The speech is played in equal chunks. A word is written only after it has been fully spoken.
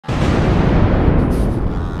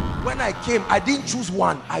when I came, I didn't choose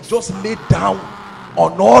one. I just laid down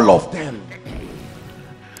on all of them.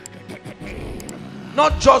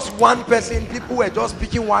 Not just one person. People were just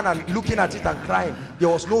picking one and looking at it and crying. There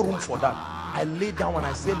was no room for that. I laid down and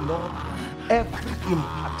I said, Lord, every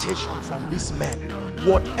impartation from these men,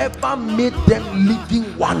 whatever made them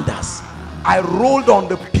living wonders, I rolled on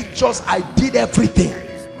the pictures. I did everything.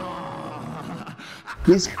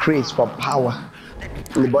 This craze for power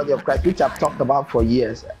in the body of Christ, which I've talked about for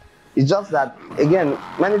years, it's just that, again,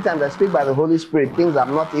 many times I speak by the Holy Spirit, things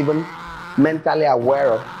I'm not even mentally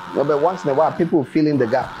aware of. But once in a while, people fill in the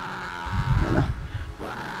gap. You know?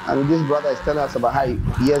 And this brother is telling us about how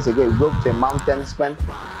years ago he drove to a mountain, spent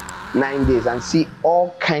 9 days, and see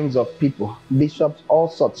all kinds of people, bishops, all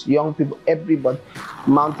sorts, young people, everybody,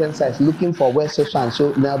 mountain sides, looking for where so and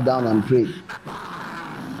so knelt down and prayed.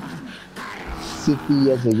 60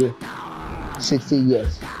 years ago, 60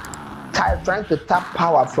 years. Trying to tap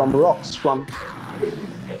power from rocks, from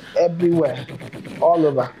everywhere, all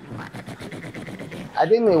over. I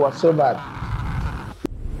didn't know it was so bad.